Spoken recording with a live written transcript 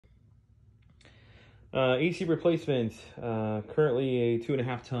AC replacement, currently a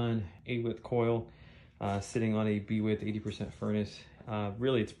 2.5 ton A-width coil, sitting on a B-width 80% furnace.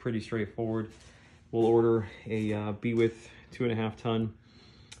 Really, it's pretty straightforward. We'll order a B-width 2.5 ton.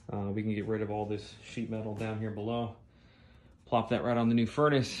 We can get rid of all this sheet metal down here below. Plop that right on the new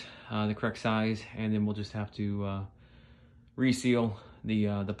furnace, the correct size, and then we'll just have to reseal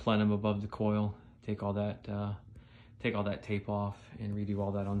the plenum above the coil. Take all that tape off and redo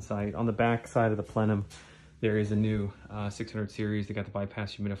all that on site. On the back side of the plenum, there is a new 600 series. They got the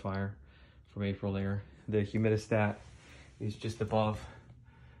bypass humidifier from April there. The humidistat is just above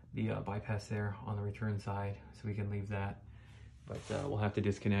the bypass there on the return side, so we can leave that. But we'll have to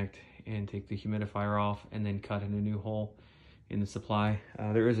disconnect and take the humidifier off and then cut in a new hole in the supply.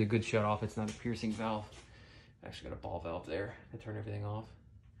 There is a good shut off. It's not a piercing valve. Actually got a ball valve there to turn everything off.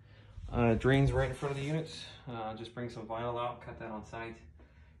 Drains right in front of the units. Just bring some vinyl out, cut that on site.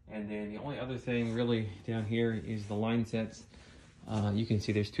 And then the only other thing really down here is the line sets. You can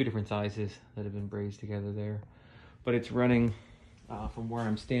see there's two different sizes that have been brazed together there. But it's running from where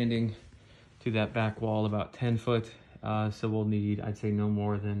I'm standing to that back wall about 10 foot. So we'll need, I'd say, no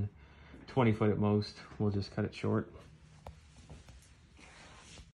more than 20 foot at most. We'll just cut it short.